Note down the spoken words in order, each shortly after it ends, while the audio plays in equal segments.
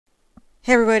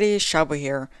Hey everybody, Shabo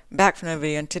here, back from another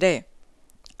video, and today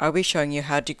I'll be showing you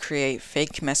how to create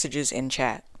fake messages in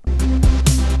chat.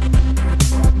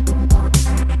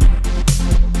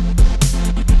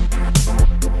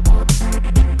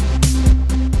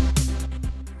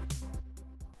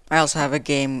 I also have a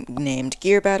game named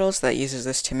Gear Battles that uses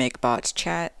this to make bots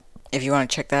chat. If you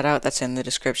want to check that out, that's in the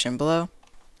description below.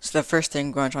 So the first thing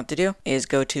we're going to want to do is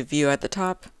go to View at the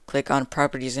top, click on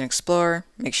Properties and Explorer,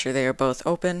 make sure they are both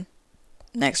open.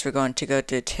 Next, we're going to go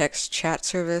to Text Chat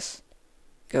Service,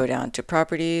 go down to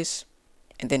Properties,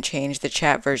 and then change the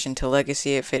chat version to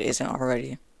Legacy if it isn't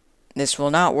already. This will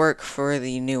not work for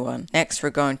the new one. Next,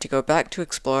 we're going to go back to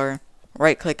Explorer,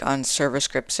 right-click on Server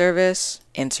Script Service,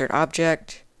 Insert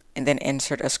Object, and then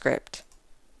insert a script.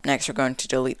 Next, we're going to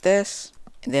delete this,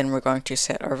 and then we're going to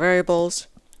set our variables.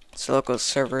 So local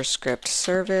server script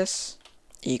service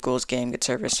equals game get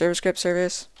service server script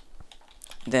service,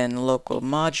 then local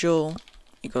module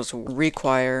equals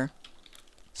require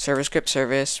server script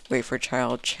service wait for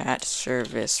child chat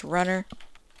service runner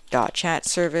dot chat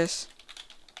service,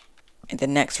 and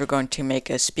then next we're going to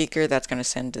make a speaker that's going to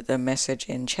send the message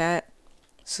in chat.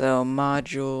 So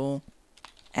module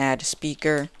add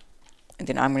speaker, and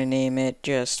then I'm going to name it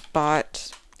just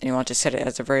bot, and you want to set it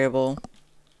as a variable.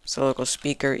 So local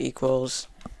speaker equals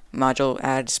module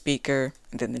add speaker,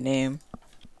 and then the name.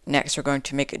 Next we're going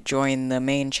to make it join the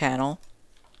main channel.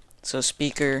 So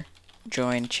speaker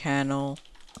join channel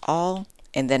all,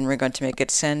 and then we're going to make it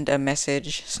send a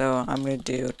message. So I'm going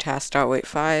to do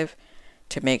task.wait5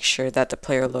 to make sure that the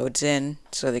player loads in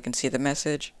so they can see the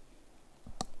message.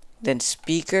 Then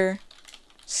speaker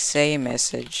say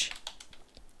message,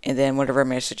 and then whatever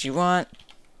message you want,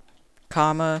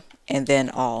 comma, and then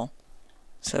all.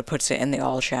 So it puts it in the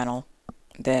all channel.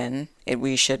 Then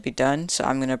we should be done. So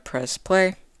I'm going to press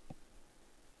play.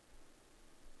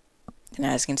 And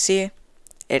as you can see,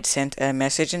 it sent a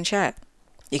message in chat.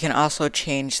 You can also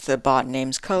change the bot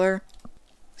name's color.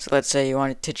 So let's say you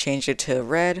wanted to change it to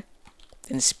red.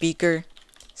 Then speaker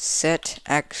set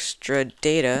extra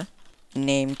data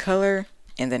name color,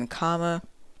 and then comma,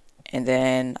 and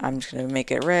then I'm just going to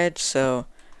make it red. So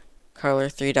color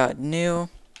 3.new.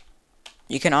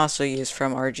 You can also use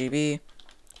from RGB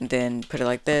and then put it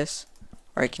like this,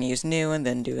 or you can use new and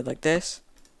then do it like this,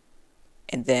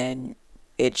 and then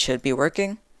it should be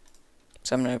working.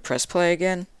 So I'm going to press play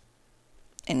again,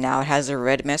 and now it has a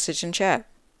red message in chat.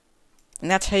 And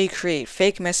that's how you create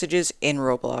fake messages in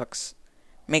Roblox.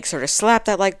 Make sure to slap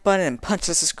that like button and punch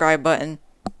the subscribe button.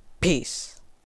 Peace.